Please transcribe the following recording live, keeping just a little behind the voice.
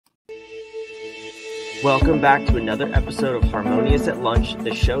Welcome back to another episode of Harmonious at Lunch,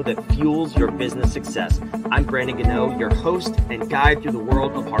 the show that fuels your business success. I'm Brandon and Ganot, your host and guide through the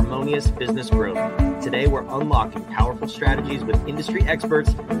world of harmonious business growth. Today, we're unlocking powerful strategies with industry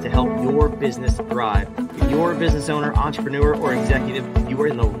experts to help your business thrive. If you're a business owner, entrepreneur, or executive, you are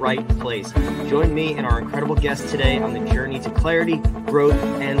in the right place. Join me and our incredible guests today on the journey to clarity, growth,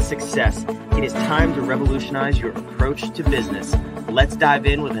 and success. It is time to revolutionize your approach to business. Let's dive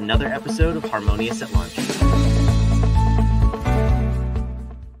in with another episode of Harmonious at Lunch.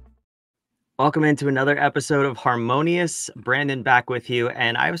 Welcome into another episode of Harmonious. Brandon back with you,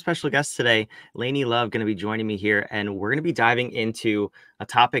 and I have a special guest today, Lainne Love, going to be joining me here, and we're going to be diving into a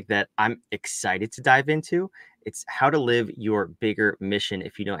topic that I'm excited to dive into. It's how to live your bigger mission.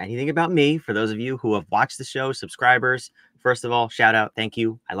 If you know anything about me, for those of you who have watched the show, subscribers, first of all, shout out, thank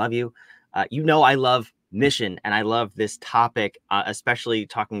you, I love you. You know I love mission, and I love this topic, especially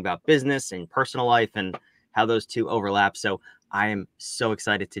talking about business and personal life and how those two overlap. So I am so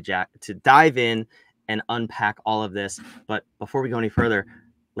excited to dive in and unpack all of this. But before we go any further,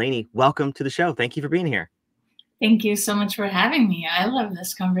 Lainne, welcome to the show. Thank you for being here. Thank you so much for having me. I love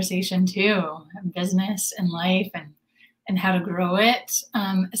this conversation too, business and life and how to grow it,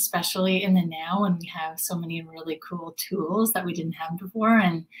 especially in the now when we have so many really cool tools that we didn't have before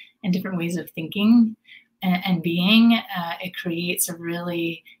and different ways of thinking and being. It creates a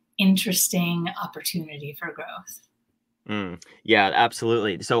really interesting opportunity for growth. Yeah,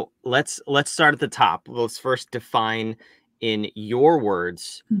 absolutely. So let's start at the top. Let's first define in your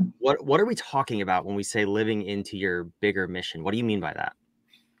words, what are we talking about when we say living into your bigger mission? What do you mean by that?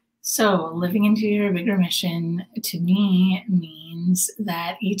 So living into your bigger mission to me means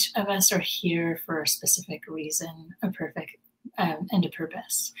that each of us are here for a specific reason, and a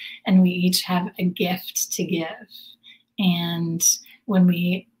purpose. And we each have a gift to give. And when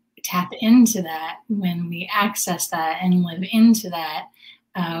we tap into that, when we access that and live into that,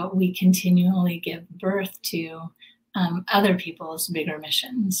 we continually give birth to other people's bigger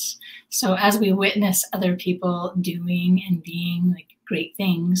missions. So as we witness other people doing and being like great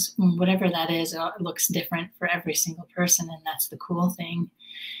things, whatever that is, it looks different for every single person. And that's the cool thing,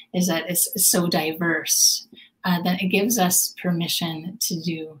 is that it's so diverse that it gives us permission to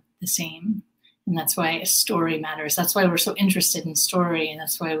do the same. And that's why a story matters. That's why we're so interested in story. And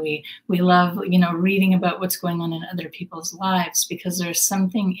that's why we love, reading about what's going on in other people's lives, because there's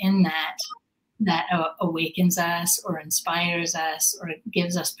something in that awakens us or inspires us or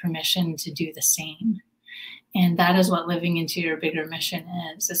gives us permission to do the same. And that is what living into your bigger mission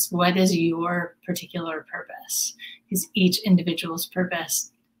is. It's what is your particular purpose, because each individual's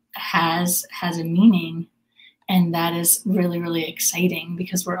purpose has a meaning. And that is really, really exciting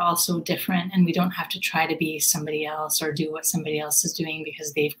because we're all so different and we don't have to try to be somebody else or do what somebody else is doing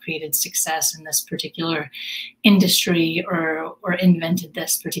because they've created success in this particular industry or invented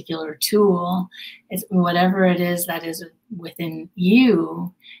this particular tool. It's whatever it is that is within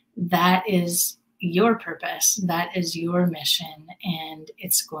you, that is your purpose, that is your mission, and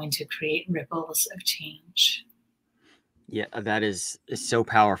it's going to create ripples of change. Yeah, that is so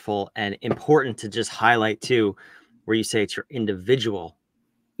powerful and important to just highlight too, where you say it's your individual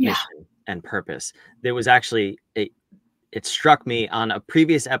mission and purpose. There was actually it struck me on a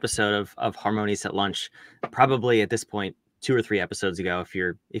previous episode of Harmonious at Lunch, probably at this point 2 or 3 episodes ago, if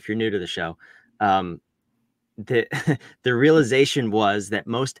you're new to the show. The realization was that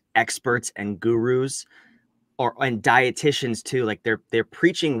most experts and gurus and dietitians too, like they're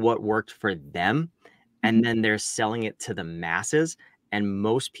preaching what worked for them. And then they're selling it to the masses, and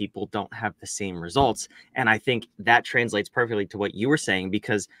most people don't have the same results. And I think that translates perfectly to what you were saying,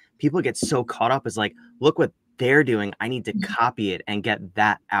 because people get so caught up as like, look what they're doing, I need to copy it and get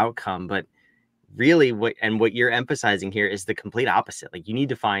that outcome. But really what you're emphasizing here is the complete opposite. Like, you need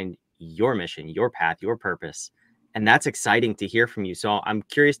to find your mission, your path, your purpose. And that's exciting to hear from you. So I'm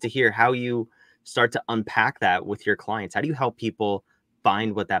curious to hear how you start to unpack that with your clients. How do you help people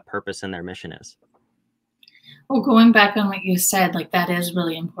find what that purpose and their mission is? Well, going back on what you said, like that is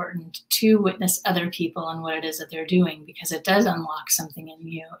really important to witness other people and what it is that they're doing, because it does unlock something in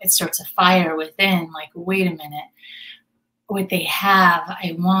you. It starts a fire within, like, wait a minute, what they have,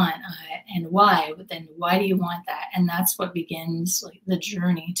 I want, and why? But then why do you want that? And that's what begins like the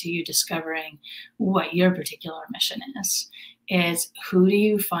journey to you discovering what your particular mission is who do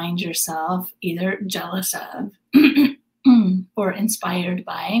you find yourself either jealous of or inspired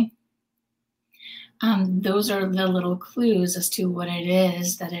by? Those are the little clues as to what it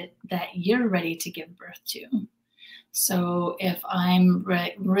is that you're ready to give birth to. So if I'm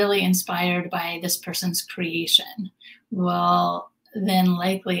really inspired by this person's creation, well, then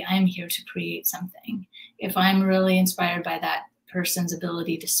likely I'm here to create something. If I'm really inspired by that person's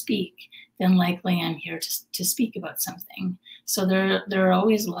ability to speak, then likely I'm here to speak about something. So there are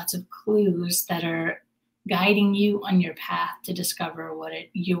always lots of clues that are guiding you on your path to discover what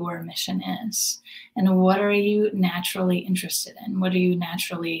your mission is. And what are you naturally interested in? What are you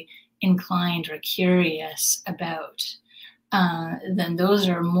naturally inclined or curious about? Then those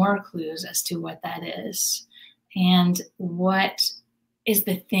are more clues as to what that is. And what is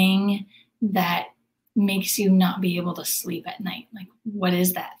the thing that makes you not be able to sleep at night? Like, what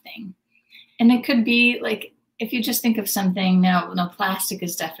is that thing? And it could be like, if you just think of something, no, plastic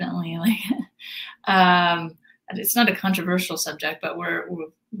is definitely like, it's not a controversial subject, but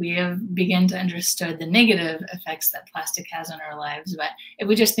we have begun to understand the negative effects that plastic has on our lives. But if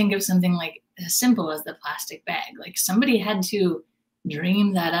we just think of something like as simple as the plastic bag, like somebody had to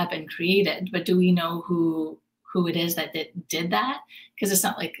dream that up and create it, but do we know who it is that did that? Because it's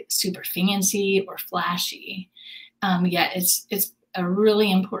not like super fancy or flashy. Yet it's a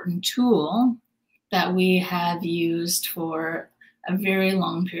really important tool that we have used for a very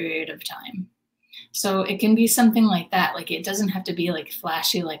long period of time. So it can be something like that. Like, it doesn't have to be like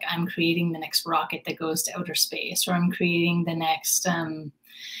flashy, like I'm creating the next rocket that goes to outer space, or I'm creating the next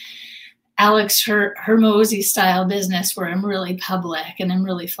Alex Hermosi style business where I'm really public and I'm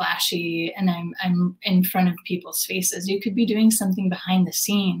really flashy and I'm in front of people's faces. You could be doing something behind the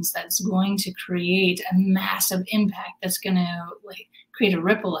scenes that's going to create a massive impact, that's going to like create a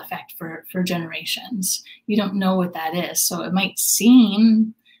ripple effect for generations. You don't know what that is. So it might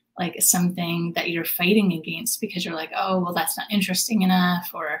seem like something that you're fighting against because you're like, oh, well, that's not interesting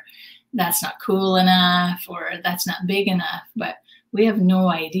enough, or that's not cool enough, or that's not big enough. But we have no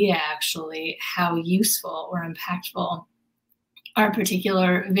idea actually how useful or impactful our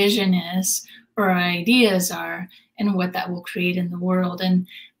particular vision is, or our ideas are, and what that will create in the world. And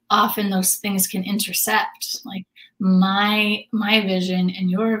often those things can intercept. Like my vision and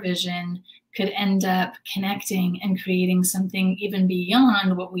your vision could end up connecting and creating something even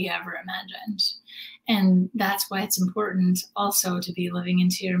beyond what we ever imagined. And that's why it's important also to be living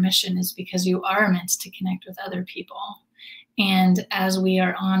into your mission, is because you are meant to connect with other people. And as we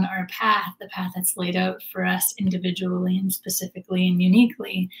are on our path, the path that's laid out for us individually and specifically and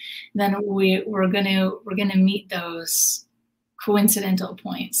uniquely, then we're gonna meet those coincidental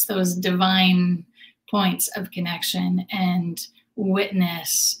points, those divine points of connection, and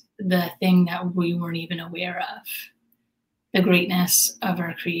witness the thing that we weren't even aware of, the greatness of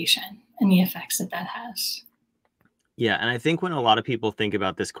our creation and the effects that has. Yeah. And I think when a lot of people think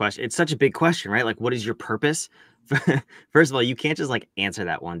about this question, it's such a big question, right? Like, what is your purpose? First of all, you can't just like answer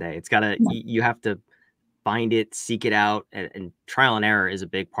that one day. It's gotta, you have to find it, seek it out, and trial and error is a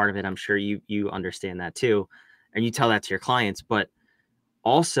big part of it. I'm sure you understand that too. And you tell that to your clients, but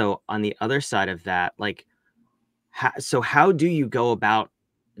also on the other side of that, like, how do you go about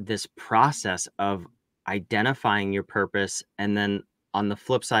this process of identifying your purpose, and then on the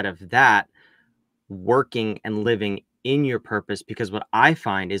flip side of that, working and living in your purpose? Because what I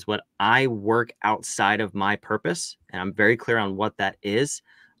find is, what I work outside of my purpose, and I'm very clear on what that is,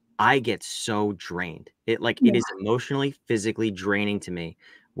 I get so drained. It is emotionally, physically draining to me.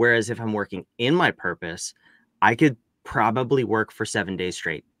 Whereas if I'm working in my purpose, I could probably work for 7 days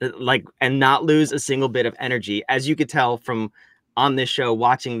straight, and not lose a single bit of energy. As you could tell from on this show,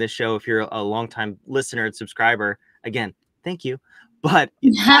 watching this show, if you're a longtime listener and subscriber, again, thank you. But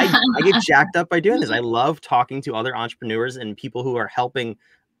I get jacked up by doing this. I love talking to other entrepreneurs and people who are helping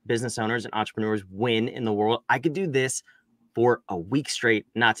business owners and entrepreneurs win in the world. I could do this for a week straight,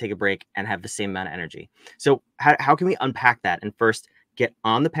 not take a break, and have the same amount of energy. So how can we unpack that and first get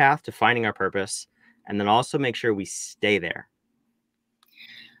on the path to finding our purpose, and then also make sure we stay there?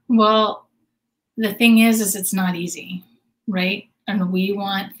 Well, the thing is it's not easy, right? And we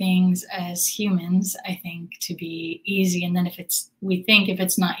want things as humans, I think, to be easy. And then if it's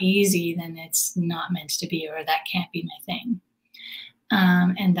not easy, then it's not meant to be, or that can't be my thing.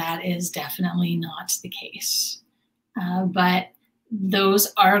 And that is definitely not the case. But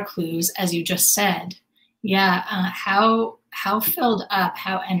those are clues, as you just said. Yeah. How filled up,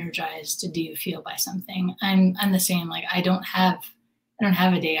 how energized do you feel by something? I'm the same. Like, I don't have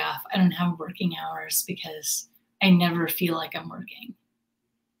a day off. I don't have working hours because I never feel like I'm working.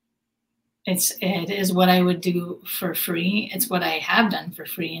 It is what I would do for free. It's what I have done for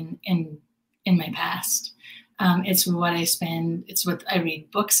free in my past. It's what I spend. It's what I read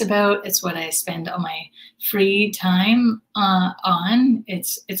books about. It's what I spend all my free time on.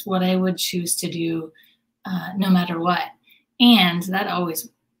 It's what I would choose to do no matter what. And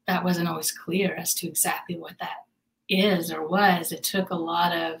that wasn't always clear as to exactly what that is or was. It took a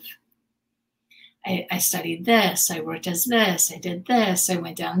lot of I studied this, I worked as this, I did this, I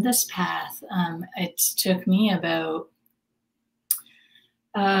went down this path. It took me about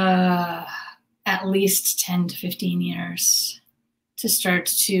at least 10 to 15 years to start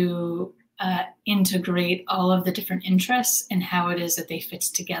to integrate all of the different interests and how it is that they fit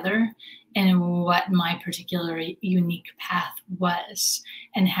together, and what my particular unique path was,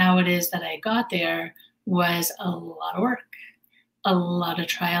 and how it is that I got there was a lot of work, a lot of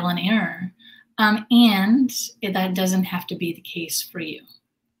trial and error. And that doesn't have to be the case for you.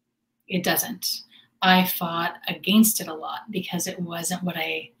 It doesn't. I fought against it a lot because it wasn't what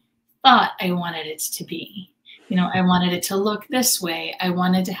I thought I wanted it to be. You know, I wanted it to look this way. I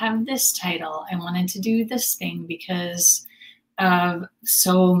wanted to have this title. I wanted to do this thing because of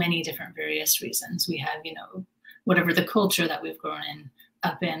so many different various reasons. We have, you know, whatever the culture that we've grown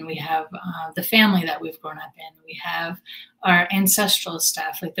up in. We have the family that we've grown up in. We have our ancestral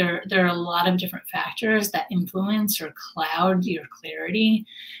stuff. Like there are a lot of different factors that influence or cloud your clarity,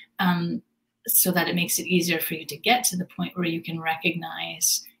 so that it makes it easier for you to get to the point where you can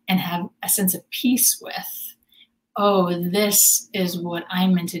recognize and have a sense of peace with, oh, this is what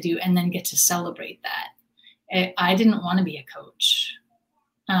I'm meant to do, and then get to celebrate that. I didn't want to be a coach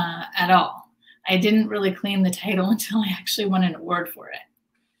at all. I didn't really claim the title until I actually won an award for it.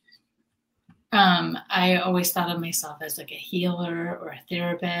 I always thought of myself as like a healer or a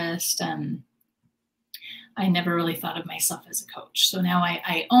therapist. I never really thought of myself as a coach. So now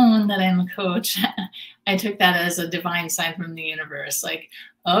I own that I'm a coach. I took that as a divine sign from the universe. Like,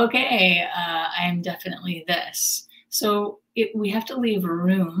 okay, I'm definitely this. So we have to leave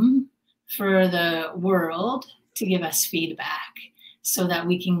room for the world to give us feedback so that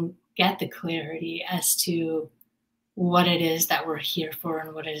we can get the clarity as to what it is that we're here for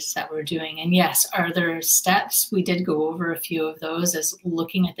and what it is that we're doing. And yes, are there steps? We did go over a few of those, as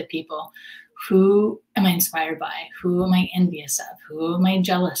looking at the people. Who am I inspired by? Who am I envious of? Who am I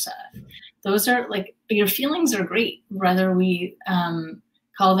jealous of? Those are like, your feelings are great, whether we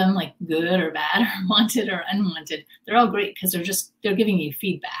call them like good or bad or wanted or unwanted. They're all great because they're giving you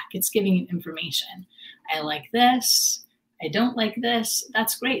feedback. It's giving you information. I like this. I don't like this.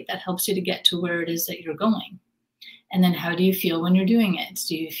 That's great. That helps you to get to where it is that you're going. And then how do you feel when you're doing it?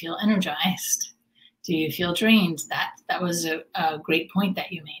 Do you feel energized? Do you feel drained? That was a great point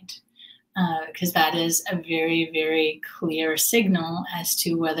that you made. Because that is a very, very clear signal as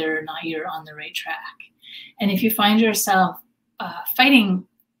to whether or not you're on the right track. And if you find yourself fighting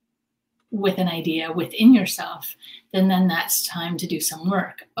with an idea within yourself, then that's time to do some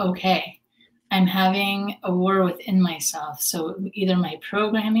work. Okay, I'm having a war within myself. So either my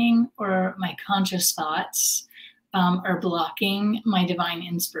programming or my conscious thoughts are blocking my divine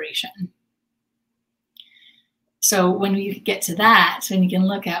inspiration. So when you get to that, when you can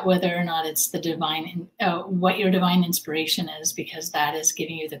look at whether or not it's the divine, what your divine inspiration is, because that is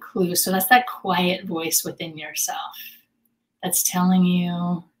giving you the clue. So that's that quiet voice within yourself that's telling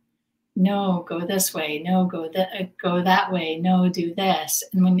you, no, go this way. No, go that way. No, do this.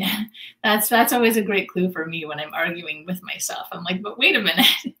 And when that's always a great clue for me when I'm arguing with myself. I'm like, but wait a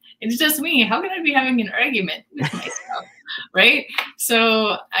minute, it's just me. How can I be having an argument with myself, right?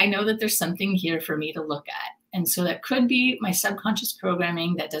 So I know that there's something here for me to look at. And so that could be my subconscious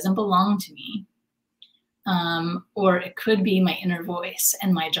programming that doesn't belong to me. Or it could be my inner voice,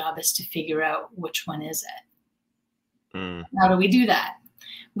 and my job is to figure out which one is it. How do we do that?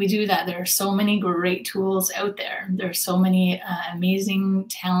 We do that. There are so many great tools out there. There are so many amazing,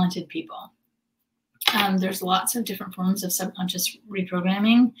 talented people. There's lots of different forms of subconscious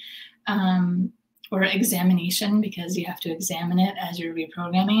reprogramming or examination, because you have to examine it as you're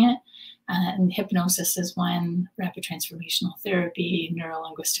reprogramming it. And hypnosis is one, rapid transformational therapy,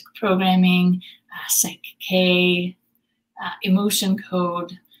 neuro-linguistic programming, Psych-K, emotion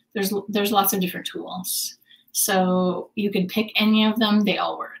code. There's lots of different tools. So you can pick any of them. They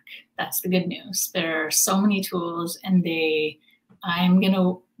all work. That's the good news. There are so many tools, and I'm going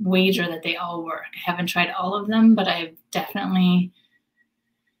to wager that they all work. I haven't tried all of them, but I've definitely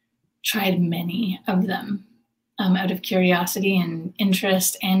tried many of them. Out of curiosity and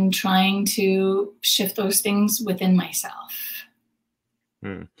interest, and trying to shift those things within myself.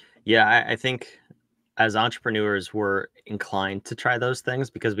 Yeah, I think as entrepreneurs, we're inclined to try those things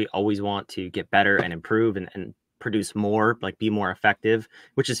because we always want to get better and improve and produce more, like be more effective,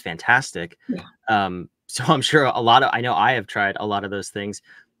 which is fantastic. Yeah. So I'm sure I know I have tried a lot of those things.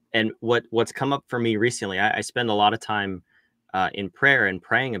 And what's come up for me recently, I spend a lot of time in prayer and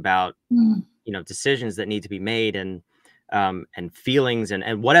praying about decisions that need to be made, and feelings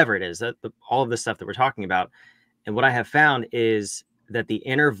and whatever it is, all of the stuff that we're talking about. And what I have found is that the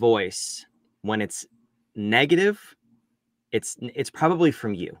inner voice When it's negative, it's probably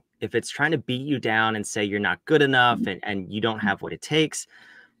from you. If it's trying to beat you down and say you're not good enough and you don't have what it takes,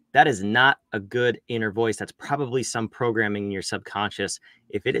 that is not a good inner voice. That's probably some programming in your subconscious.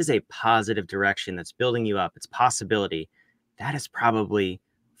 If it is a positive direction that's building you up, it's possibility, that is probably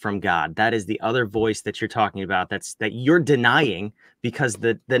from God. That is the other voice that you're talking about, that you're denying, because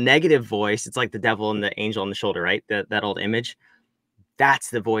the negative voice, it's like the devil and the angel on the shoulder, right? That old image. That's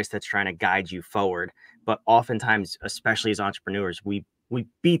the voice that's trying to guide you forward. But oftentimes, especially as entrepreneurs, we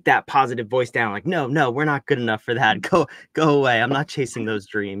beat that positive voice down, like, no, we're not good enough for that. Go away. I'm not chasing those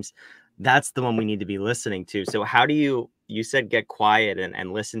dreams. That's the one we need to be listening to. So how do you said get quiet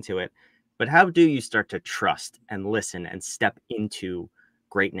and listen to it, but how do you start to trust and listen and step into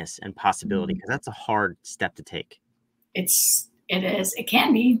greatness and possibility? Because that's a hard step to take. It is. It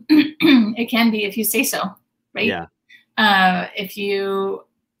can be. It can be if you say so, right? Yeah.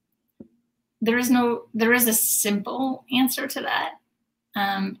 There is a simple answer to that.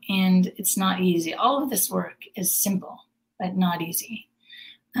 And it's not easy. All of this work is simple, but not easy.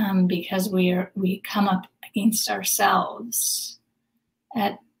 Because we come up against ourselves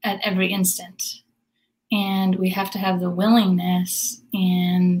at every instant. And we have to have the willingness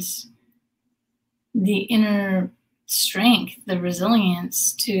and the inner strength, the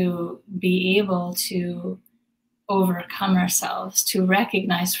resilience to be able to overcome ourselves, to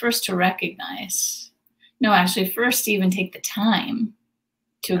recognize, first even take the time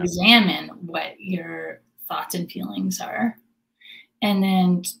to examine what your thoughts and feelings are. And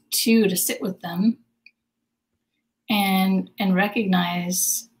then 2, to sit with them and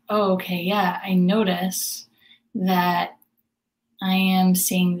recognize, oh, okay, yeah, I notice that I am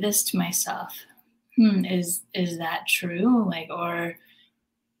saying this to myself. Is that true? Like, or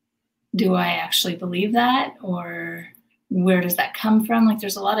do I actually believe that? Or where does that come from? Like,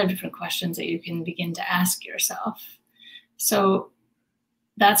 there's a lot of different questions that you can begin to ask yourself. So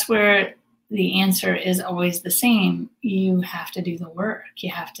that's where the answer is always the same. You have to do the work.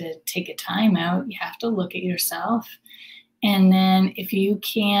 You have to take a time out. You have to look at yourself. And then if you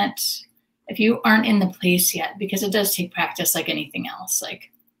aren't in the place yet, because it does take practice like anything else. Like,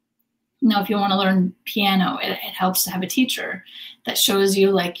 if you want to learn piano, it helps to have a teacher that shows you,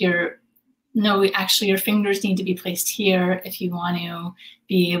 like, your fingers need to be placed here if you want to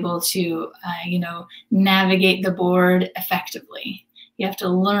be able to, navigate the board effectively. You have to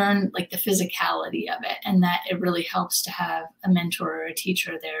learn, like, the physicality of it, and that it really helps to have a mentor or a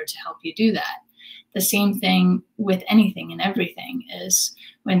teacher there to help you do that. The same thing with anything and everything is,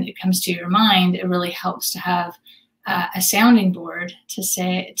 when it comes to your mind, it really helps to have a sounding board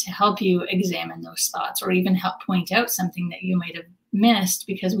to help you examine those thoughts, or even help point out something that you might have missed,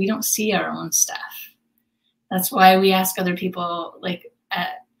 because we don't see our own stuff. That's why we ask other people, like,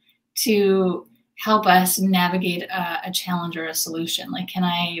 to help us navigate a challenge or a solution. Like, can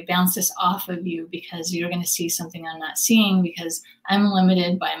I bounce this off of you, because you're going to see something I'm not seeing, because I'm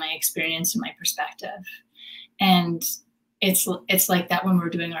limited by my experience and my perspective. And it's like that when we're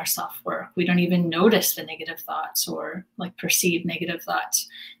doing our self-work. We don't even notice the negative thoughts, or like perceived negative thoughts,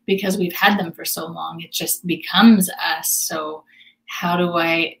 because we've had them for so long. It just becomes us. So how do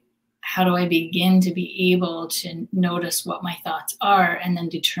I begin to be able to notice what my thoughts are, and then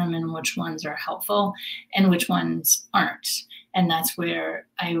determine which ones are helpful and which ones aren't? And that's where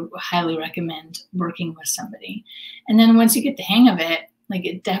I highly recommend working with somebody. And then once you get the hang of it, like,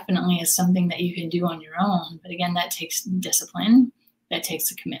 it definitely is something that you can do on your own. But again, that takes discipline. That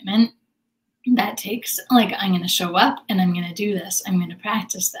takes a commitment. That takes, like, I'm going to show up and I'm going to do this. I'm going to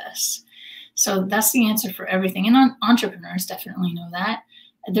practice this. So that's the answer for everything. And entrepreneurs definitely know that.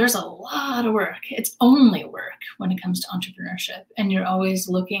 There's a lot of work. It's only work when it comes to entrepreneurship. And you're always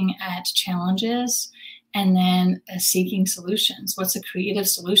looking at challenges and then seeking solutions. What's a creative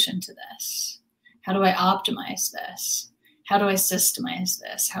solution to this? How do I optimize this? How do I systemize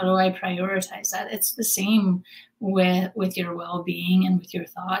this? How do I prioritize that? It's the same with your well-being and with your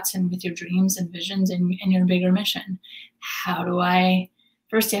thoughts and with your dreams and visions and your bigger mission.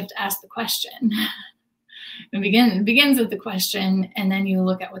 First you have to ask the question. It begins with the question, and then you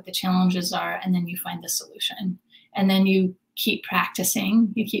look at what the challenges are, and then you find the solution. And then you keep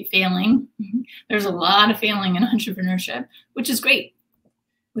practicing, you keep failing. There's a lot of failing in entrepreneurship, which is great.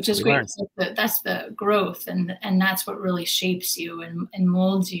 So that's the growth, and that's what really shapes you and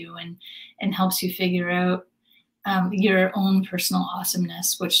molds you and helps you figure out your own personal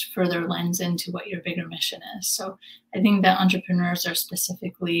awesomeness, which further lends into what your bigger mission is. So I think that entrepreneurs are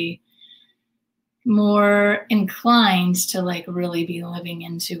specifically more inclined to, like, really be living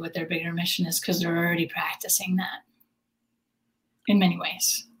into what their bigger mission is, because they're already practicing that in many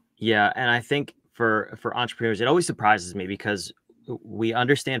ways. Yeah, and I think for entrepreneurs, it always surprises me because we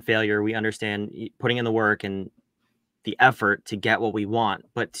understand failure, we understand putting in the work and the effort to get what we want,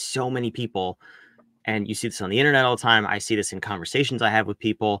 but so many people, and you see this on the internet all the time, I see this in conversations I have with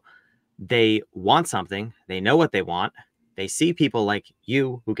people, they want something, they know what they want, they see people like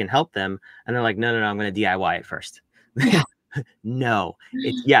you who can help them, and they're like, no, no, no, I'm going to DIY it first. Yeah. No,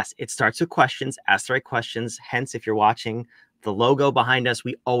 it's yes, it starts with questions, ask the right questions. Hence, if you're watching the logo behind us,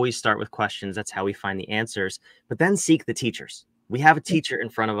 we always start with questions. That's how we find the answers, but then seek the teachers. We have a teacher in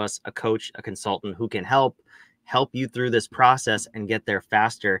front of us, a coach, a consultant who can help you through this process and get there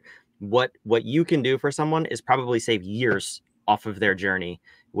faster. What you can do for someone is probably save years off of their journey,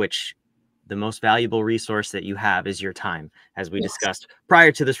 which the most valuable resource that you have is your time, as we Yes. discussed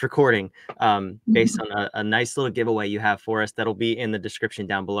prior to this recording, based on a nice little giveaway you have for us that'll be in the description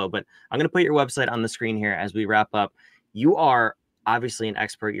down below. But I'm going to put your website on the screen here as we wrap up. You are obviously an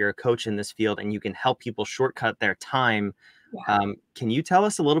expert. You're a coach in this field, and you can help people shortcut their time. Yeah. Can you tell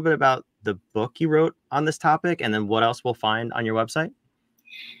us a little bit about the book you wrote on this topic, and then what else we'll find on your website?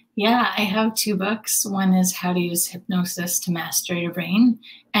 Yeah, I have 2 books. One is How to Use Hypnosis to Master Your Brain.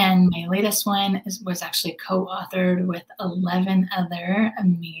 And my latest one was actually co-authored with 11 other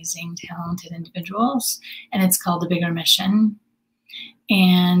amazing, talented individuals. And it's called The Bigger Mission.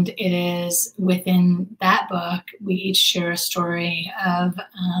 And it is within that book, we each share a story of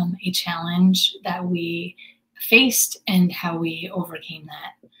a challenge that we faced and how we overcame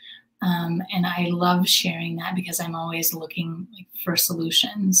that. And I love sharing that because I'm always looking for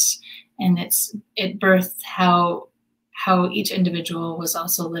solutions, and it birthed how each individual was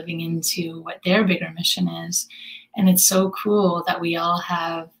also living into what their bigger mission is. And it's so cool that we all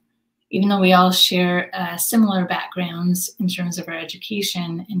have, even though we all share similar backgrounds in terms of our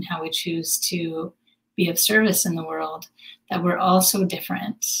education and how we choose to be of service in the world, that we're all so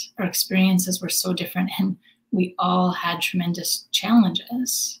different. Our experiences were so different, and we all had tremendous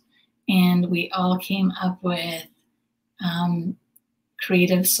challenges. And we all came up with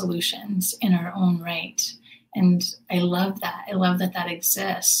creative solutions in our own right. And I love that. I love that that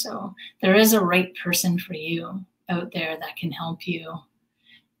exists. So there is a right person for you out there that can help you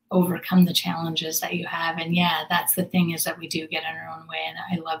overcome the challenges that you have. And yeah, that's the thing, is that we do get in our own way. And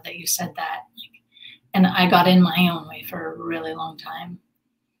I love that you said that. And I got in my own way for a really long time.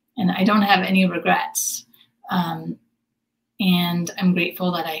 And I don't have any regrets. And I'm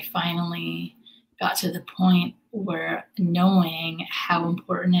grateful that I finally got to the point where knowing how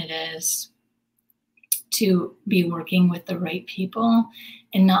important it is to be working with the right people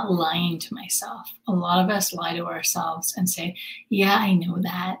and not lying to myself. A lot of us lie to ourselves and say, yeah, I know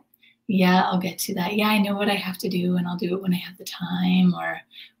that. Yeah, I'll get to that. Yeah, I know what I have to do, and I'll do it when I have the time, or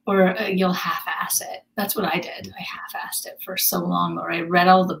you'll half-ass it. That's what I did. I half-assed it for so long, or I read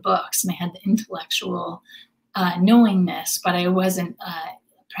all the books and I had the intellectual knowingness, but I wasn't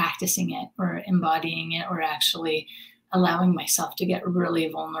practicing it or embodying it or actually allowing myself to get really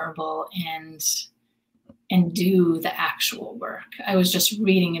vulnerable and do the actual work. I was just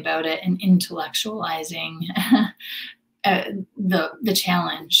reading about it and intellectualizing the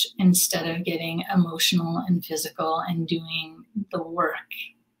challenge instead of getting emotional and physical and doing the work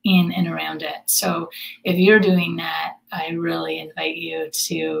in and around it. So if you're doing that, I really invite you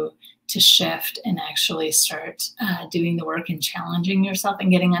to shift and actually start doing the work and challenging yourself and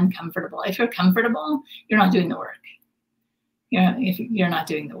getting uncomfortable. If you're comfortable, you're not doing the work. If you're not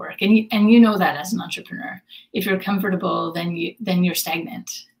doing the work, and you know that as an entrepreneur. If you're comfortable, then you're stagnant.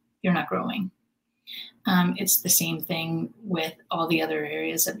 You're not growing. It's the same thing with all the other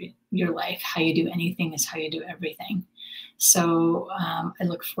areas of your life. How you do anything is how you do everything. So I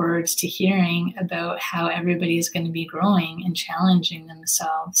look forward to hearing about how everybody is going to be growing and challenging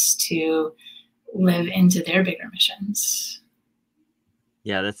themselves to live into their bigger missions.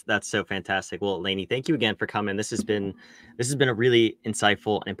 Yeah, that's so fantastic. Well, Lainne, thank you again for coming. This has been a really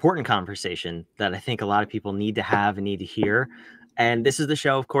insightful and important conversation that I think a lot of people need to have and need to hear. And this is the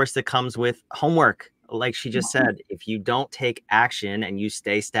show, of course, that comes with homework. Like she just said, if you don't take action and you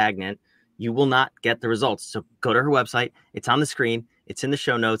stay stagnant, you will not get the results. So go to her website. It's on the screen. It's in the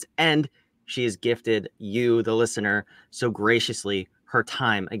show notes. And she has gifted you, the listener, so graciously her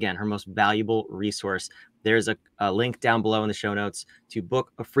time. Again, her most valuable resource. There's a link down below in the show notes to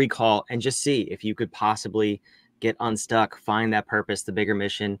book a free call and just see if you could possibly get unstuck, find that purpose, the bigger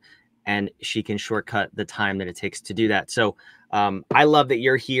mission, and she can shortcut the time that it takes to do that. So I love that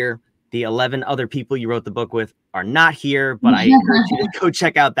you're here. The 11 other people you wrote the book with are not here, but I encourage you to go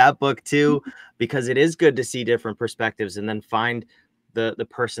check out that book too, because it is good to see different perspectives and then find the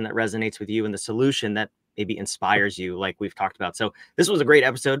person that resonates with you and the solution that maybe inspires you, like we've talked about. So this was a great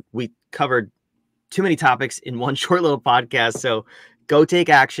episode. We covered too many topics in one short little podcast. So go take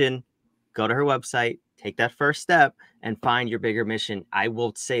action, go to her website, take that first step, and find your bigger mission. I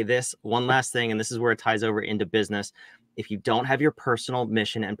will say this one last thing, and this is where it ties over into business. If you don't have your personal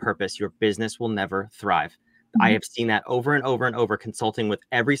mission and purpose, your business will never thrive. I have seen that over and over and over, consulting with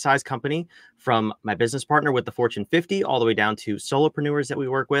every size company, from my business partner with the Fortune 50 all the way down to solopreneurs that we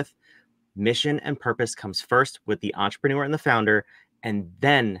work with. Mission and purpose comes first with the entrepreneur and the founder, and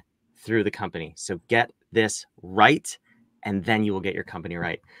then through the company. So get this right, and then you will get your company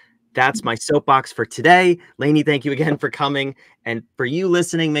right. That's my soapbox for today. Lainne, thank you again for coming. And for you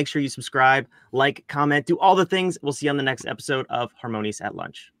listening, make sure you subscribe, like, comment, do all the things. We'll see you on the next episode of Harmonious at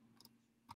Lunch.